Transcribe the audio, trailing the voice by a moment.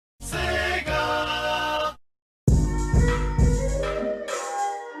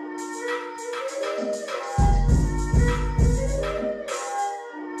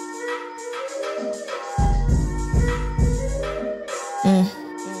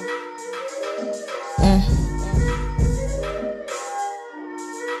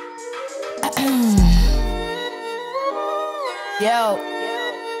Yo,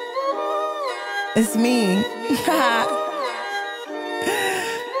 it's me.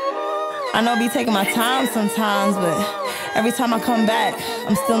 I know I be taking my time sometimes, but every time I come back,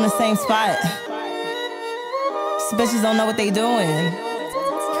 I'm still in the same spot. These bitches don't know what they doing.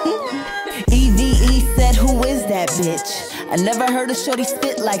 EVE said, who is that bitch? I never heard a shorty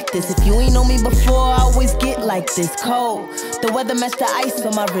spit like this. If you ain't know me before, I always get like this. Cold, the weather matched the ice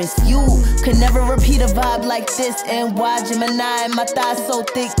on my wrist. You could never repeat a vibe like this. NY Gemini, my thighs so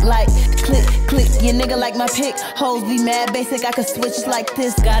thick like click, click. Your nigga like my pick. Hoes be mad basic, I could switch like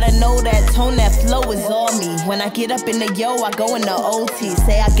this. Gotta know that tone, that flow is all me. When I get up in the yo, I go in the OT.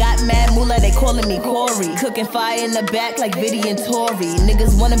 Say I got mad moolah, they calling me Corey. Cooking fire in the back like Viddy and Tory.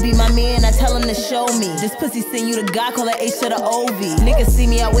 Niggas wanna be my man, I tell them to show me. This pussy send you to God, call it H to the OV. Niggas see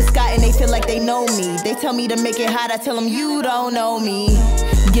me out with Scott and they feel like they know me. They tell me to make it hot, I tell them you don't know me.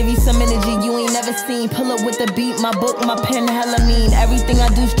 Give you some energy you ain't never seen. Pull up with the beat, my book, my pen hella mean. Everything I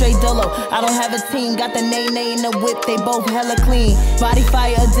do straight dolo, I don't have a team. Got the nay-nay in the whip, they both hella clean. Body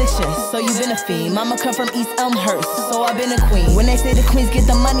fire addiction, so you been a fiend. Mama come from East Elmhurst, so I been a queen. When they say the queens get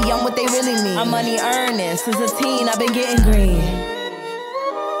the money, I'm what they really mean. I'm money earning, since a teen I been getting green.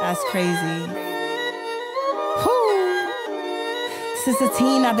 That's crazy. Since a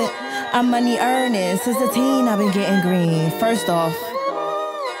teen, I'm money earning. Since a teen, I've been getting green. First off,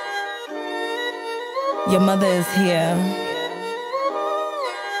 your mother is here.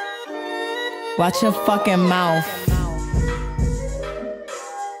 Watch your fucking mouth.